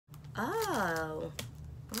Oh,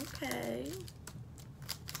 okay.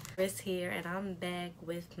 Chris here, and I'm back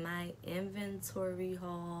with my inventory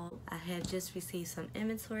haul. I had just received some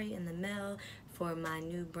inventory in the mail for my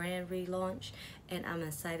new brand relaunch, and I'm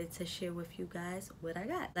excited to share with you guys what I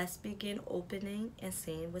got. Let's begin opening and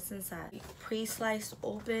seeing what's inside. Pre-sliced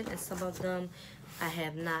open, and some of them I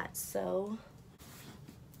have not. So,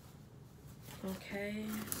 okay,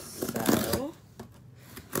 so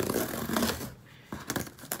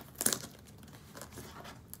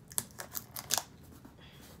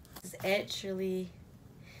actually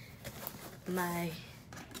my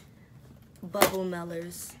bubble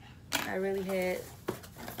mellers. I really had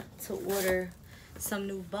to order some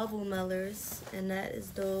new bubble mellers, and that is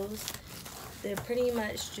those. They're pretty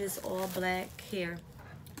much just all black. Here,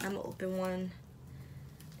 I'm gonna open one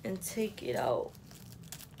and take it out.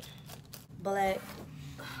 Black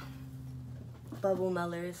bubble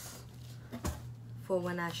mellers for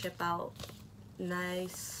when I ship out.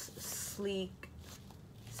 Nice, sleek,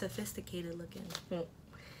 sophisticated looking.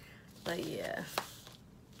 But yeah,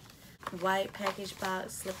 white package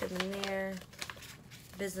box, slip it in there,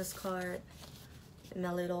 business card,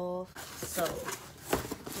 mail it off. So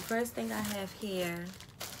the first thing I have here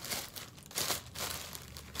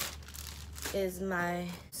is my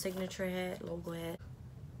signature hat, logo hat.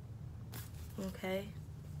 Okay,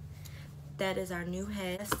 that is our new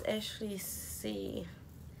hat. Let's actually see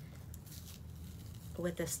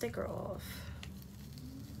with the sticker off.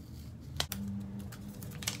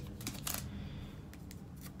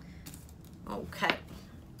 Okay.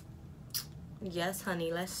 Yes,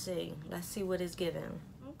 honey. Let's see. Let's see what it's giving.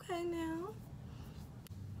 Okay, now.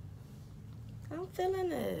 I'm feeling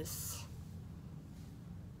this.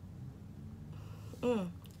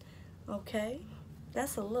 Okay.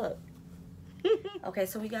 That's a look. Okay,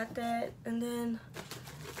 so we got that. And then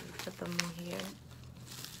put them in here.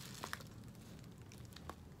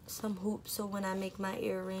 Some hoops so when I make my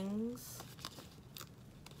earrings,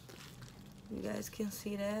 you guys can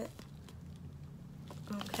see that.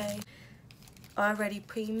 Okay, already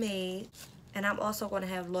pre-made, and I'm also going to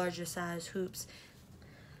have larger size hoops.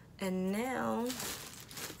 And now,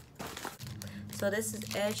 so this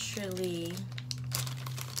is actually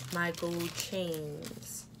my gold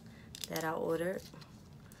chains that I ordered,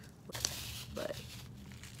 but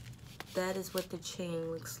that is what the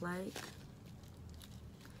chain looks like.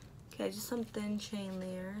 Okay, just some thin chain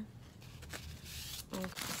there. Okay,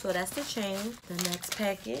 so that's the chain. The next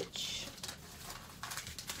package.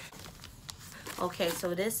 Okay,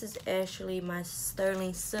 so this is actually my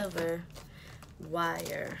sterling silver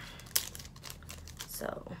wire.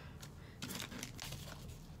 So,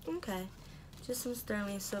 okay, just some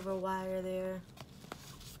sterling silver wire there.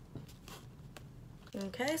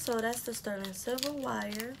 Okay, so that's the sterling silver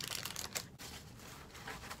wire.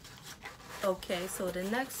 Okay, so the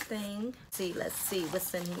next thing, let's see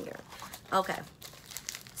what's in here. Okay,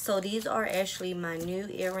 so these are actually my new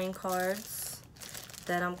earring cards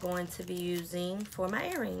that I'm going to be using for my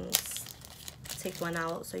earrings. Take one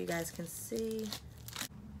out so you guys can see.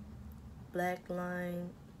 Black line,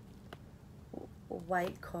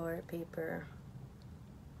 white card paper.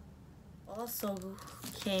 Also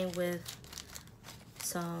came with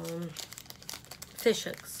some fish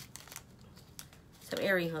hooks, some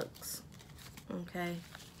earring hooks, okay,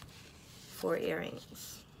 for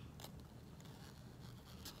earrings.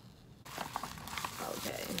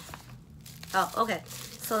 Okay. Oh, okay.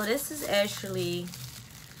 So this is actually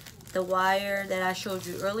the wire that I showed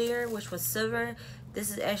you earlier, which was silver. This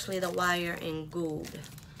is actually the wire in gold.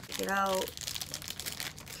 Check it out.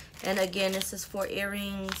 And again, this is for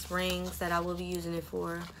earrings, rings that I will be using it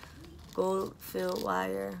for. Gold filled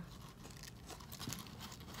wire.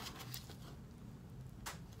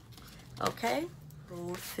 Okay.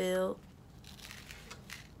 Gold filled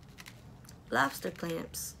lobster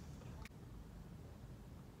clamps.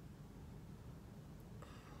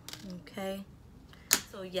 Okay,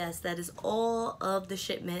 so yes, that is all of the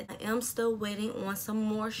shipment. I am still waiting on some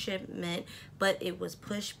more shipment, but it was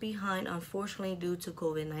pushed behind, unfortunately, due to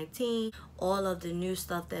COVID-19. All of the new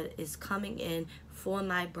stuff that is coming in for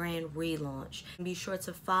my brand relaunch. Be sure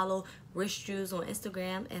to follow Rich Jewels on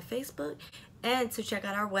Instagram and Facebook, and to check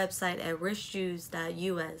out our website at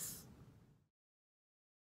richjewels.us.